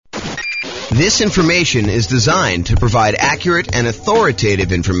This information is designed to provide accurate and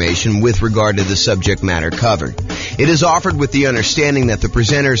authoritative information with regard to the subject matter covered. It is offered with the understanding that the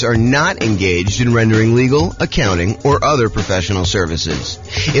presenters are not engaged in rendering legal, accounting, or other professional services.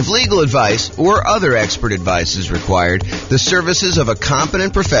 If legal advice or other expert advice is required, the services of a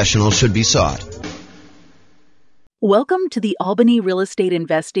competent professional should be sought. Welcome to the Albany Real Estate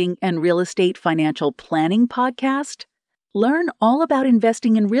Investing and Real Estate Financial Planning Podcast. Learn all about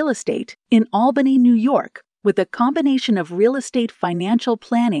investing in real estate in Albany, New York, with a combination of real estate financial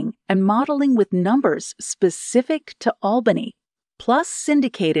planning and modeling with numbers specific to Albany, plus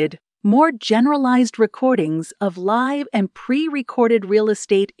syndicated, more generalized recordings of live and pre-recorded real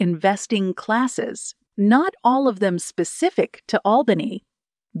estate investing classes, not all of them specific to Albany.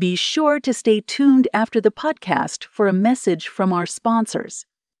 Be sure to stay tuned after the podcast for a message from our sponsors.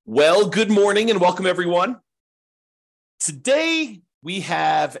 Well, good morning and welcome everyone. Today we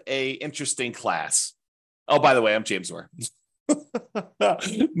have an interesting class. Oh, by the way, I'm James Orr.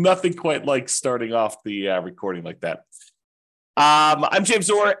 Nothing quite like starting off the recording like that. I'm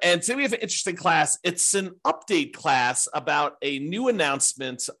James Orr, and today we have an interesting class. It's an update class about a new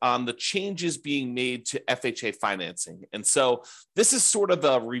announcement on the changes being made to FHA financing. And so this is sort of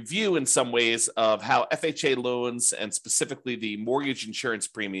a review in some ways of how FHA loans and specifically the mortgage insurance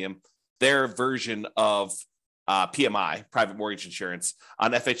premium, their version of PMI, private mortgage insurance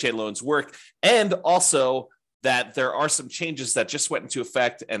on FHA loans work, and also that there are some changes that just went into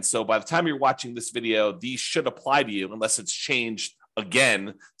effect. And so by the time you're watching this video, these should apply to you unless it's changed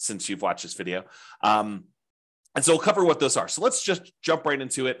again since you've watched this video. And so we'll cover what those are. So let's just jump right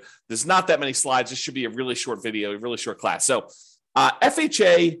into it. There's not that many slides. This should be a really short video, a really short class. So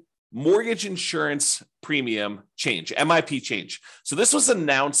FHA mortgage insurance premium change, MIP change. So this was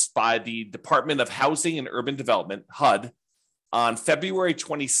announced by the Department of Housing and Urban Development, HUD, on February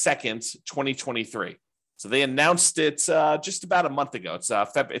 22nd, 2023. So they announced it just about a month ago.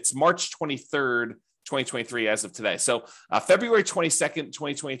 It's March 23rd, 2023 as of today. So February 22nd,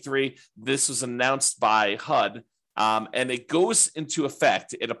 2023, this was announced by HUD, and it goes into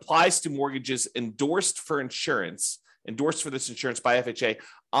effect. It applies to mortgages endorsed for this insurance by FHA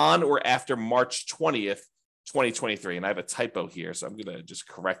on or after March 20th, 2023. And I have a typo here, so I'm going to just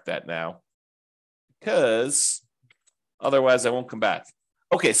correct that now because otherwise I won't come back.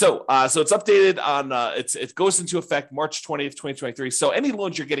 Okay, so it's updated on, it goes into effect March 20th, 2023. So any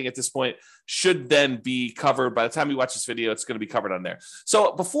loans you're getting at this point should then be covered. By the time you watch this video, it's going to be covered on there.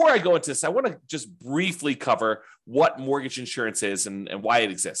 So before I go into this, I want to just briefly cover what mortgage insurance is and why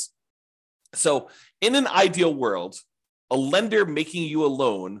it exists. So in an ideal world, a lender making you a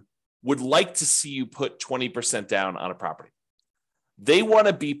loan would like to see you put 20% down on a property. They want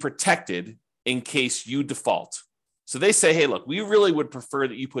to be protected in case you default. So they say, hey, look, we really would prefer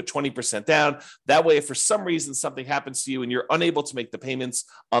that you put 20% down. That way, if for some reason something happens to you and you're unable to make the payments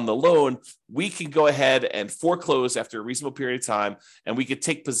on the loan, we can go ahead and foreclose after a reasonable period of time, and we could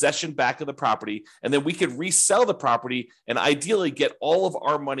take possession back of the property, and then we could resell the property and ideally get all of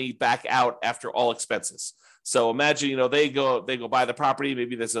our money back out after all expenses. So imagine, they go buy the property.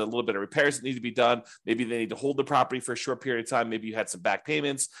 Maybe there's a little bit of repairs that need to be done. Maybe they need to hold the property for a short period of time. Maybe you had some back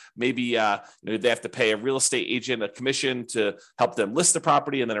payments. Maybe they have to pay a real estate agent a commission to help them list the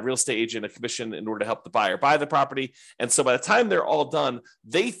property, and then a real estate agent a commission in order to help the buyer buy the property. And so by the time they're all done,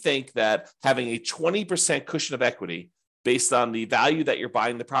 they think that having a 20% cushion of equity based on the value that you're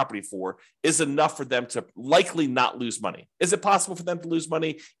buying the property for is enough for them to likely not lose money. Is it possible for them to lose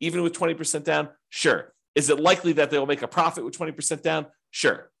money even with 20% down? Sure. Is it likely that they'll make a profit with 20% down?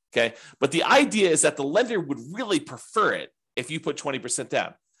 Sure. Okay. But the idea is that the lender would really prefer it if you put 20%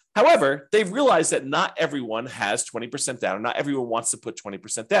 down. However, they've realized that not everyone has 20% down, and not everyone wants to put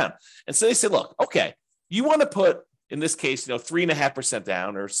 20% down. And so they say, look, okay, you want to put, in this case, 3.5%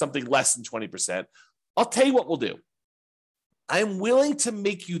 down or something less than 20%. I'll tell you what we'll do. I'm willing to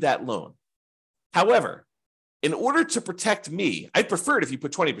make you that loan. However, in order to protect me, I'd prefer it if you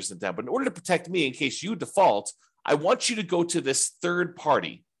put 20% down, but in order to protect me in case you default, I want you to go to this third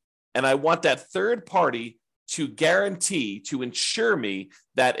party, and I want that third party to guarantee, to ensure me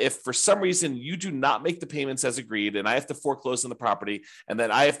that if for some reason you do not make the payments as agreed and I have to foreclose on the property and then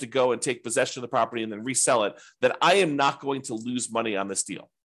I have to go and take possession of the property and then resell it, that I am not going to lose money on this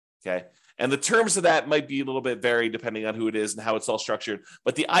deal. Okay. And the terms of that might be a little bit varied depending on who it is and how it's all structured.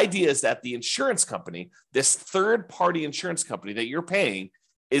 But the idea is that the insurance company, this third-party insurance company that you're paying,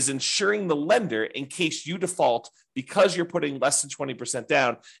 is insuring the lender in case you default because you're putting less than 20%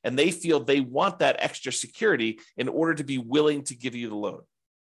 down, and they feel they want that extra security in order to be willing to give you the loan.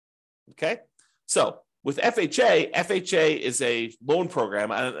 Okay? So with FHA, FHA is a loan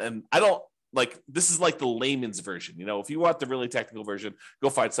program, and I don't this is like the layman's version. If you want the really technical version, go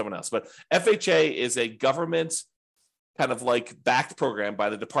find someone else. But FHA is a government kind of like backed program by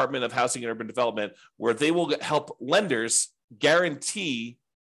the Department of Housing and Urban Development, where they will help lenders guarantee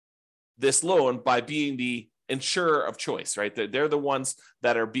this loan by being the insurer of choice, right? They're the ones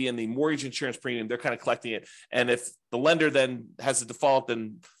that are being the mortgage insurance premium. They're kind of collecting it. And if the lender then has a default,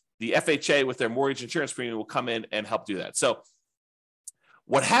 then the FHA with their mortgage insurance premium will come in and help do that. So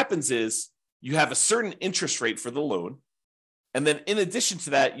what happens is you have a certain interest rate for the loan. And then in addition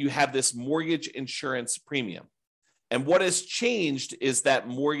to that, you have this mortgage insurance premium. And what has changed is that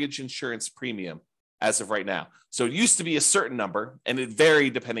mortgage insurance premium as of right now. So it used to be a certain number, and it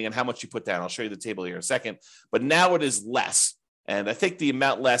varied depending on how much you put down. I'll show you the table here in a second. But now it is less. And I think the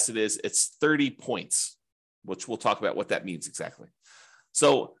amount less it's 30 points, which we'll talk about what that means exactly.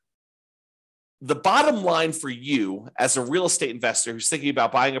 So the bottom line for you as a real estate investor who's thinking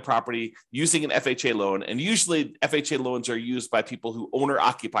about buying a property using an FHA loan, and usually FHA loans are used by people who own or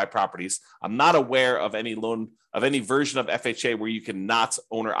occupy properties. I'm not aware of any loan of any version of FHA where you cannot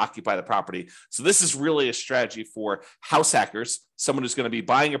own or occupy the property. So this is really a strategy for house hackers, someone who's going to be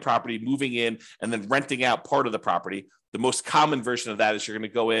buying a property, moving in, and then renting out part of the property. The most common version of that is you're going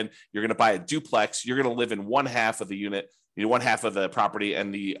to go in, you're going to buy a duplex, you're going to live in one half of the unit, one half of the property,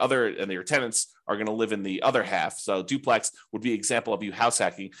 and your tenants are going to live in the other half. So duplex would be an example of you house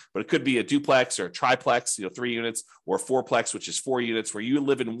hacking, but it could be a duplex or a triplex, 3 units, or a fourplex, which is 4 units, where you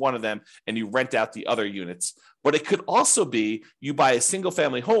live in one of them and you rent out the other units. But it could also be you buy a single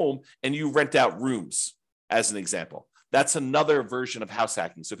family home and you rent out rooms, as an example. That's another version of house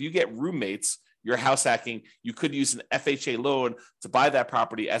hacking. So if you get roommates, you're house hacking. You could use an FHA loan to buy that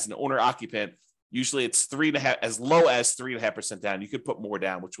property as an owner occupant. Usually it's 3.5%, as low as 3.5% down. You could put more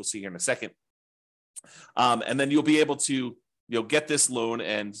down, which we'll see here in a second. And then you'll be able to get this loan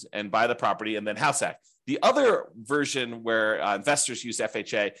and buy the property and then house hack. The other version where investors use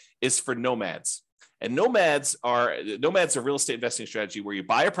FHA is for nomads. And nomads are a real estate investing strategy where you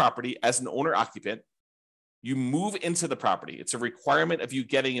buy a property as an owner occupant. You move into the property. It's a requirement of you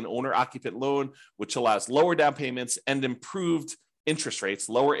getting an owner occupant loan, which allows lower down payments and improved interest rates,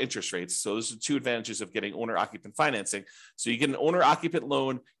 lower interest rates. So those are 2 advantages of getting owner occupant financing. So you get an owner occupant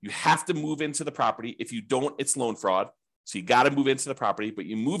loan. You have to move into the property. If you don't, it's loan fraud. So you got to move into the property, but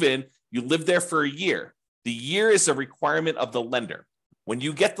you move in, you live there for a year. The year is a requirement of the lender. When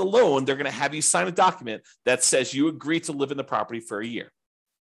you get the loan, they're going to have you sign a document that says you agree to live in the property for a year.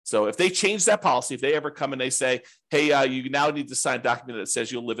 So if they change that policy, if they ever come and they say, hey, you now need to sign a document that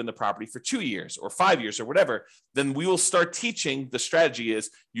says you'll live in the property for 2 years or 5 years or whatever, then we will start teaching the strategy is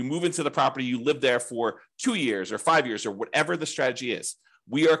you move into the property, you live there for 2 years or 5 years or whatever the strategy is.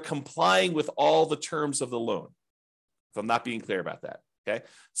 We are complying with all the terms of the loan. If I'm not being clear about that. Okay.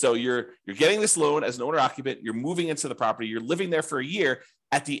 So you're getting this loan as an owner occupant, you're moving into the property, you're living there for a year.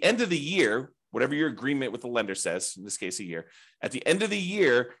 At the end of the year, whatever your agreement with the lender says, in this case, a year, at the end of the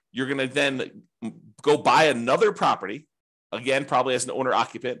year, you're going to then go buy another property, again, probably as an owner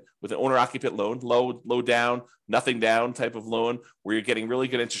occupant with an owner occupant loan, low down, nothing down type of loan where you're getting really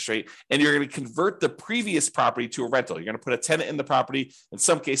good interest rate. And you're going to convert the previous property to a rental. You're going to put a tenant in the property. In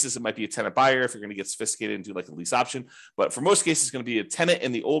some cases, it might be a tenant buyer if you're going to get sophisticated and do like a lease option. But for most cases, it's going to be a tenant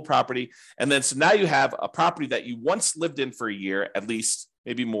in the old property. And then so now you have a property that you once lived in for a year, at least,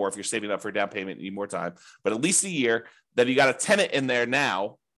 maybe more if you're saving up for a down payment, you need more time, but at least a year, that you got a tenant in there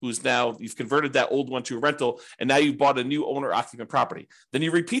now who's now, you've converted that old one to a rental, and now you've bought a new owner occupant property. Then you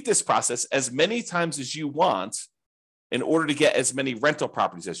repeat this process as many times as you want in order to get as many rental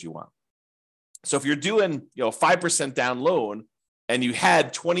properties as you want. So if you're doing 5% down loan and you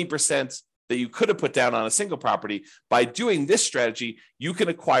had 20% that you could have put down on a single property, by doing this strategy, you can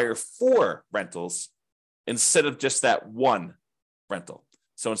acquire 4 rentals instead of just that one rental.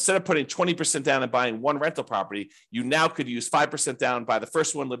 So instead of putting 20% down and buying 1 rental property, you now could use 5% down, buy the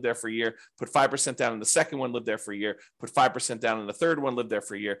first one, live there for a year, put 5% down in the second one, live there for a year, put 5% down in the third one, live there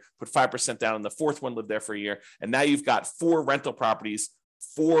for a year, put 5% down in the fourth one, live there for a year. And now you've got 4 rental properties,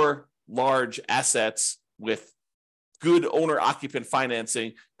 4 large assets with good owner occupant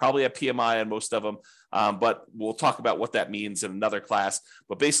financing, probably a PMI on most of them. But we'll talk about what that means in another class.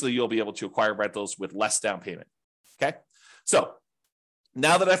 But basically, you'll be able to acquire rentals with less down payment. Okay. So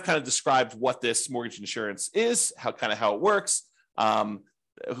now that I've kind of described what this mortgage insurance is, how it works,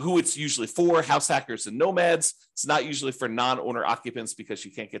 who it's usually for, house hackers and nomads. It's not usually for non-owner occupants because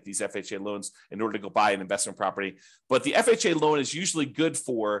you can't get these FHA loans in order to go buy an investment property. But the FHA loan is usually good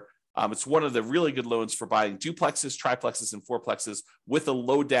for It's one of the really good loans for buying duplexes, triplexes, and fourplexes with a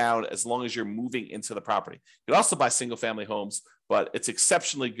low down as long as you're moving into the property. You can also buy single family homes, but it's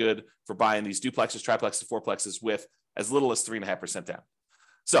exceptionally good for buying these duplexes, triplexes, fourplexes with as little as 3.5% down.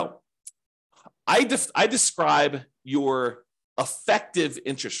 So I describe your effective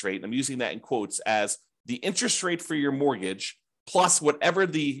interest rate, I'm using that in quotes, as the interest rate for your mortgage plus whatever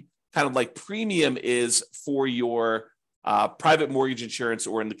the kind of like premium is for your private mortgage insurance,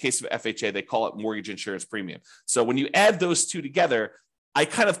 or in the case of FHA, they call it mortgage insurance premium. So when you add those two together, I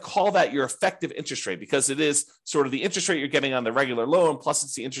kind of call that your effective interest rate, because it is sort of the interest rate you're getting on the regular loan, plus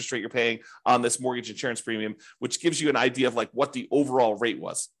it's the interest rate you're paying on this mortgage insurance premium, which gives you an idea of like what the overall rate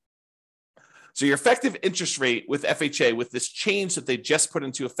was. So your effective interest rate with FHA, with this change that they just put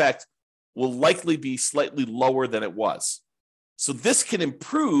into effect, will likely be slightly lower than it was. So this can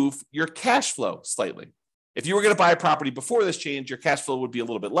improve your cash flow slightly. If you were going to buy a property before this change, your cash flow would be a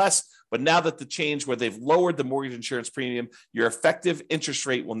little bit less. But now that the change where they've lowered the mortgage insurance premium, your effective interest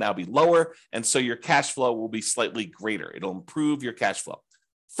rate will now be lower. And so your cash flow will be slightly greater. It'll improve your cash flow.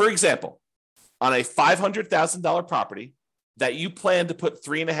 For example, on a $500,000 property that you plan to put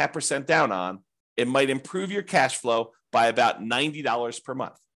 3.5% down on, it might improve your cash flow by about $90 per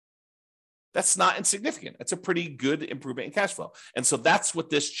month. That's not insignificant. That's a pretty good improvement in cash flow. And so that's what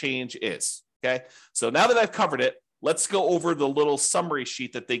this change is. Okay. So now that I've covered it, let's go over the little summary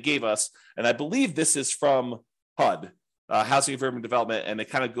sheet that they gave us. And I believe this is from HUD, Housing and Urban Development, and it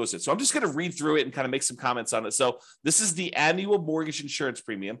kind of goes in. So I'm just going to read through it and kind of make some comments on it. So this is the annual mortgage insurance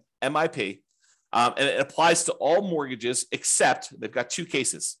premium, MIP, and it applies to all mortgages except they've got two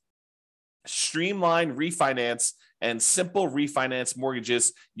cases: streamlined refinance and simple refinance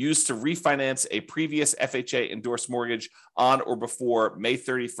mortgages used to refinance a previous FHA endorsed mortgage on or before May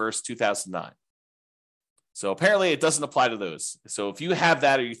 31st, 2009. So apparently it doesn't apply to those. So if you have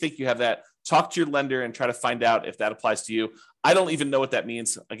that, or you think you have that, talk to your lender and try to find out if that applies to you. I don't even know what that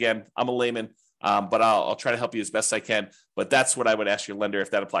means. Again, I'm a layman, but I'll try to help you as best I can. But that's what I would ask your lender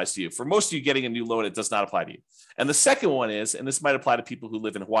if that applies to you. For most of you getting a new loan, it does not apply to you. And the second one is, and this might apply to people who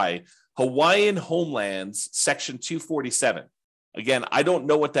live in Hawaii, Hawaiian Homelands Section 247. Again, I don't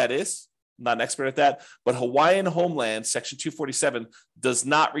know what that is. I'm not an expert at that, but Hawaiian Homeland Section 247 does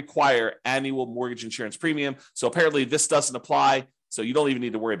not require annual mortgage insurance premium. So apparently this doesn't apply. So you don't even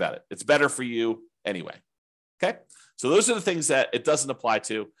need to worry about it. It's better for you anyway. Okay. So those are the things that it doesn't apply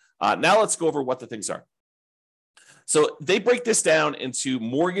to. Now let's go over what the things are. So they break this down into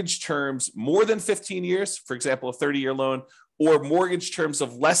mortgage terms more than 15 years, for example, a 30-year loan, or mortgage terms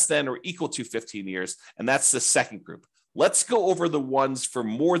of less than or equal to 15 years. And that's the second group. Let's go over the ones for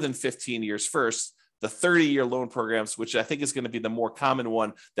more than 15 years first, the 30-year loan programs, which I think is going to be the more common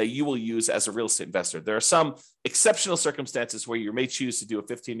one that you will use as a real estate investor. There are some exceptional circumstances where you may choose to do a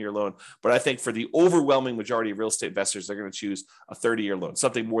 15-year loan, but I think for the overwhelming majority of real estate investors, they're going to choose a 30-year loan,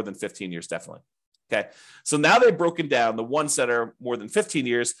 something more than 15 years, definitely. Okay. So now they've broken down the ones that are more than 15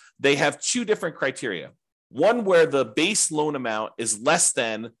 years. They have two different criteria. One where the base loan amount is less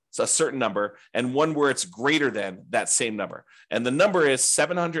than a certain number, and one where it's greater than that same number. And the number is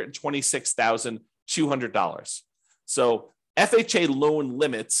 $726,200. So FHA loan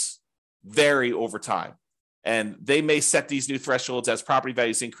limits vary over time. And they may set these new thresholds as property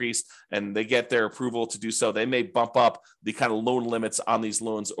values increase and they get their approval to do so. They may bump up the kind of loan limits on these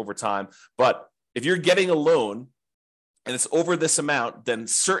loans over time. But if you're getting a loan and it's over this amount, then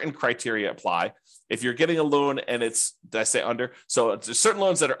certain criteria apply. If you're getting a loan and it's, did I say under? So there's certain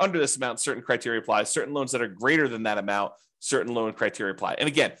loans that are under this amount, certain criteria apply. Certain loans that are greater than that amount, certain loan criteria apply. And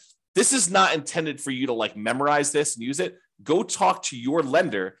again, this is not intended for you to like memorize this and use it. Go talk to your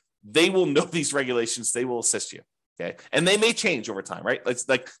lender. They will know these regulations. They will assist you. Okay. And they may change over time, right? It's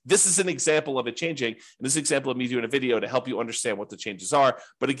like, this is an example of it changing. And this is an example of me doing a video to help you understand what the changes are.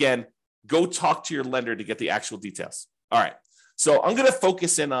 But again, go talk to your lender to get the actual details. All right. So I'm going to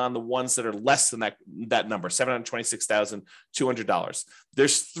focus in on the ones that are less than that number, $726,200.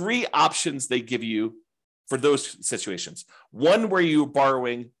 There's three options they give you for those situations. One where you're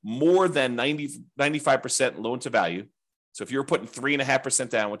borrowing more than 95% loan to value. So if you're putting 3.5%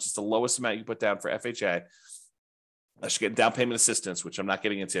 down, which is the lowest amount you put down for FHA, unless you're getting down payment assistance, which I'm not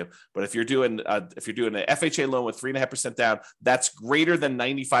getting into. But if you're doing an FHA loan with 3.5% down, that's greater than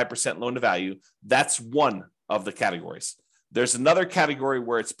 95% loan to value. That's one of the categories. There's another category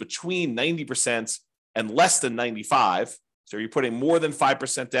where it's between 90% and less than 95. So you're putting more than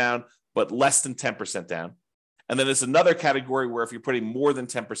 5% down, but less than 10% down. And then there's another category where if you're putting more than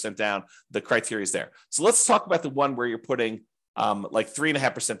 10% down, the criteria is there. So let's talk about the one where you're putting like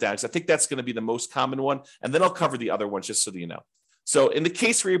 3.5% down, because I think that's going to be the most common one. And then I'll cover the other ones just so that you know. So in the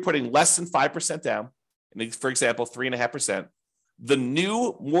case where you're putting less than 5% down, for example, 3.5%, the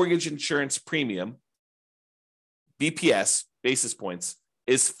new mortgage insurance premium, BPS, basis points,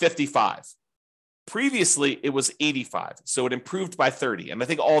 is 55. Previously, it was 85. So it improved by 30. And I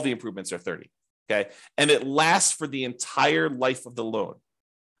think all the improvements are 30. Okay. And it lasts for the entire life of the loan.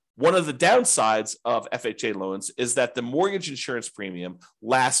 One of the downsides of FHA loans is that the mortgage insurance premium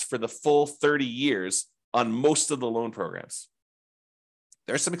lasts for the full 30 years on most of the loan programs.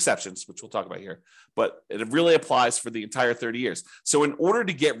 There are some exceptions, which we'll talk about here, but it really applies for the entire 30 years. So in order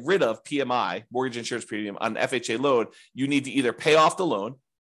to get rid of PMI, mortgage insurance premium, on FHA loan, you need to either pay off the loan,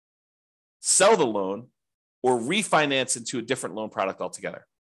 sell the loan, or refinance into a different loan product altogether.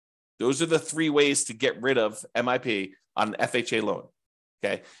 Those are the three ways to get rid of MIP on an FHA loan.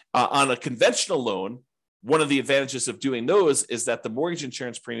 Okay. On a conventional loan, one of the advantages of doing those is that the mortgage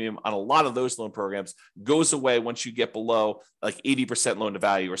insurance premium on a lot of those loan programs goes away once you get below like 80% loan to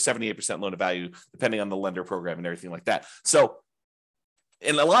value or 78% loan to value, depending on the lender program and everything like that. So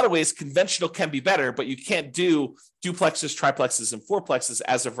in a lot of ways, conventional can be better, but you can't do duplexes, triplexes, and fourplexes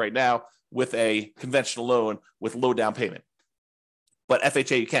as of right now with a conventional loan with low down payment. But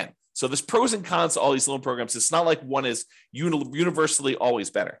FHA you can. So there's pros and cons to all these loan programs. It's not like one is universally always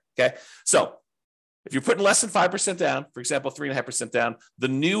better. Okay. So if you're putting less than 5% down, for example, 3.5% down, the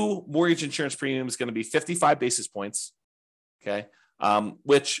new mortgage insurance premium is going to be 55 basis points. Okay.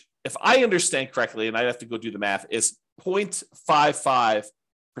 Which, if I understand correctly, and I'd have to go do the math, is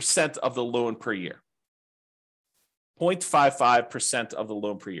 0.55% of the loan per year. 0.55% of the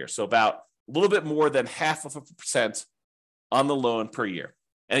loan per year. So about a little bit more than 0.5% on the loan per year.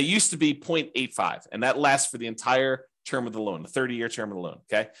 And it used to be 0.85, and that lasts for the entire term of the loan, the 30-year term of the loan,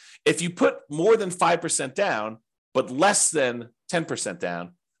 okay? If you put more than 5% down, but less than 10%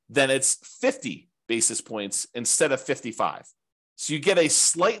 down, then it's 50 basis points instead of 55. So you get a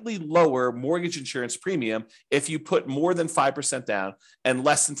slightly lower mortgage insurance premium if you put more than 5% down and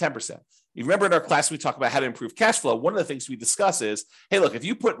less than 10%. You remember in our class, we talked about how to improve cash flow. One of the things we discuss is, hey, look, if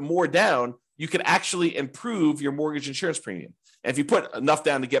you put more down, you can actually improve your mortgage insurance premium. And if you put enough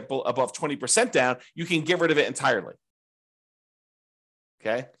down to get above 20% down, you can get rid of it entirely.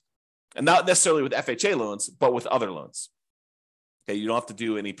 Okay. And not necessarily with FHA loans, but with other loans. Okay. You don't have to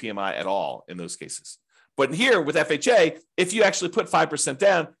do any PMI at all in those cases. But here with FHA, if you actually put 5%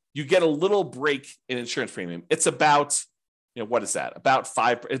 down, you get a little break in insurance premium. It's about, what is that? About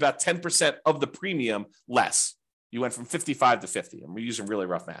 10% of the premium less. You went from 55 to 50. And we're using really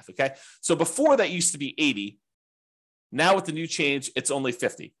rough math. Okay. So before that used to be 80. Now with the new change, it's only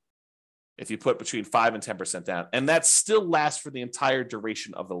 50 if you put between 5 and 10% down. And that still lasts for the entire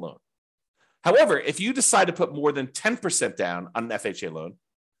duration of the loan. However, if you decide to put more than 10% down on an FHA loan,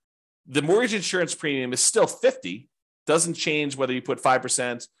 the mortgage insurance premium is still 50, doesn't change whether you put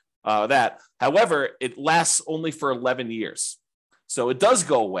 5%, that. However, it lasts only for 11 years. So it does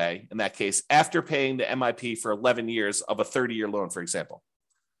go away in that case after paying the MIP for 11 years of a 30-year loan, for example.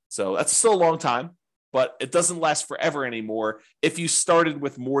 So that's still a long time, but it doesn't last forever anymore if you started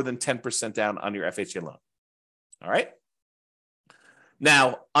with more than 10% down on your FHA loan. All right.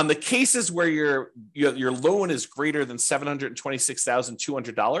 Now, on the cases where your loan is greater than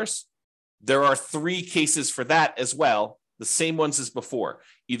 $726,200, there are 3 cases for that as well, the same ones as before.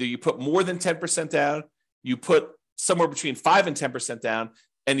 Either you put more than 10% down, you put somewhere between 5 and 10% down,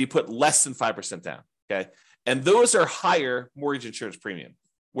 and you put less than 5% down. Okay. And those are higher mortgage insurance premium.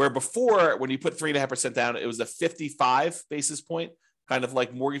 Where before, when you put 3.5% down, it was a 55 basis point, kind of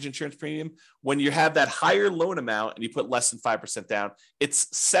like mortgage insurance premium. When you have that higher loan amount and you put less than 5% down, it's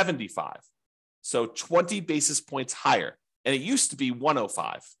 75. So 20 basis points higher. And it used to be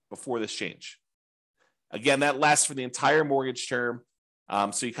 105 before this change. Again, that lasts for the entire mortgage term.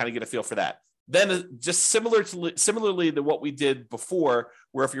 So you kind of get a feel for that. Then just similarly to what we did before,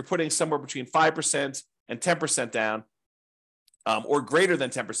 where if you're putting somewhere between 5% and 10% down, or greater than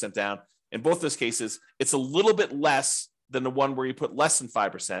 10% down, in both those cases, it's a little bit less than the one where you put less than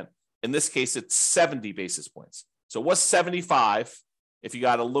 5%. In this case, it's 70 basis points. So it was 75 if you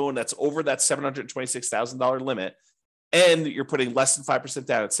got a loan that's over that $726,000 limit, and you're putting less than 5%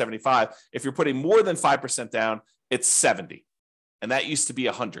 down at 75. If you're putting more than 5% down, it's 70. And that used to be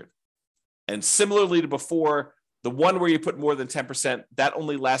 100. And similarly to before, the one where you put more than 10%, that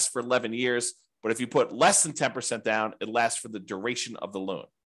only lasts for 11 years. But if you put less than 10% down, it lasts for the duration of the loan.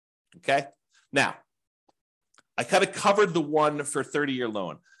 Okay. Now, I kind of covered the one for 30-year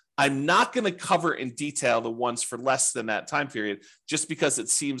loan. I'm not going to cover in detail the ones for less than that time period, just because it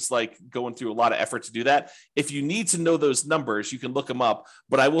seems like going through a lot of effort to do that. If you need to know those numbers, you can look them up.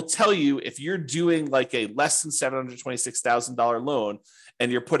 But I will tell you, if you're doing like a less than $726,000 loan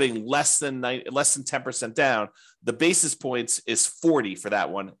and you're putting less than 10% down, the basis points is 40 for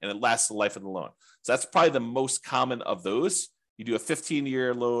that one, and it lasts the life of the loan. So that's probably the most common of those. You do a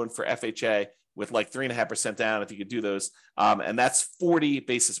 15-year loan for FHA with like 3.5% down, if you could do those. And that's 40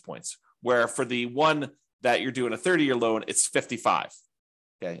 basis points, where for the one that you're doing a 30-year loan, it's 55.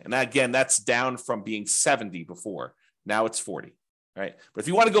 Okay. And that, again, that's down from being 70 before. Now it's 40. Right. But if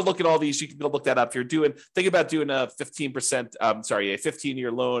you want to go look at all these, you can go look that up. If you're think about doing a 15%, a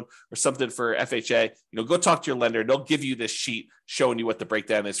 15-year loan or something for FHA, go talk to your lender. They'll give you this sheet showing you what the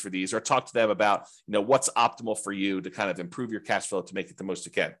breakdown is for these, or talk to them about, what's optimal for you to kind of improve your cash flow to make it the most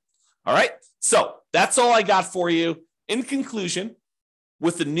you can. All right. So that's all I got for you. In conclusion,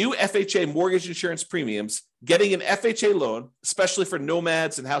 with the new FHA mortgage insurance premiums, getting an FHA loan, especially for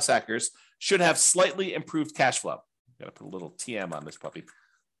nomads and house hackers, should have slightly improved cash flow. Got to put a little TM on this puppy.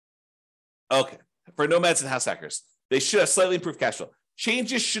 Okay. For nomads and house hackers, they should have slightly improved cash flow.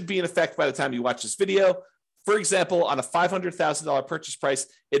 Changes should be in effect by the time you watch this video. For example, on a $500,000 purchase price,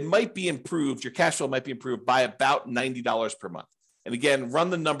 it might be improved. Your cash flow might be improved by about $90 per month. And again,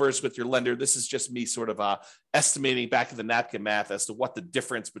 run the numbers with your lender. This is just me sort of estimating back of the napkin math as to what the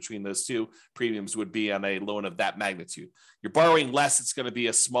difference between those two premiums would be on a loan of that magnitude. You're borrowing less, it's going to be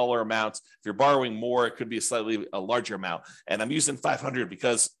a smaller amount. If you're borrowing more, it could be a larger amount. And I'm using 500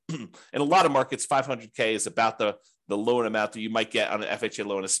 because in a lot of markets, 500K is about the loan amount that you might get on an FHA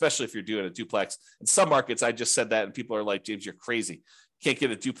loan, especially if you're doing a duplex. In some markets, I just said that and people are like, James, you're crazy. You can't get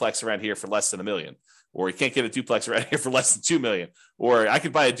a duplex around here for less than $1 million. Or you can't get a duplex around here for less than $2 million, or I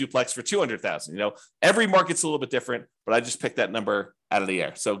could buy a duplex for $200,000. Every market's a little bit different, but I just picked that number out of the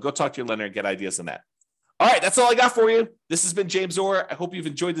air. So go talk to your lender and get ideas on that. All right, that's all I got for you. This has been James Orr. I hope you've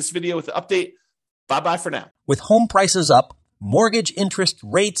enjoyed this video with the update. Bye-bye for now. With home prices up, mortgage interest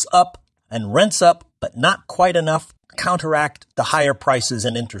rates up, and rents up, but not quite enough to counteract the higher prices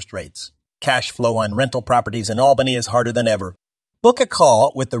and interest rates. Cash flow on rental properties in Albany is harder than ever. Book a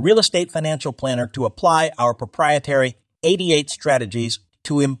call with the Real Estate Financial Planner to apply our proprietary 88 strategies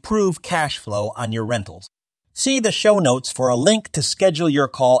to improve cash flow on your rentals. See the show notes for a link to schedule your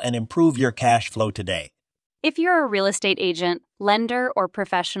call and improve your cash flow today. If you're a real estate agent, lender, or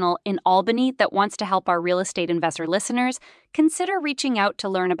professional in Albany that wants to help our real estate investor listeners, consider reaching out to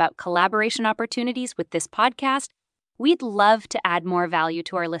learn about collaboration opportunities with this podcast. We'd love to add more value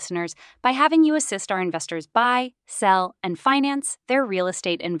to our listeners by having you assist our investors buy, sell, and finance their real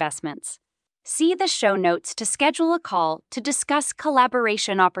estate investments. See the show notes to schedule a call to discuss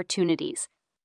collaboration opportunities.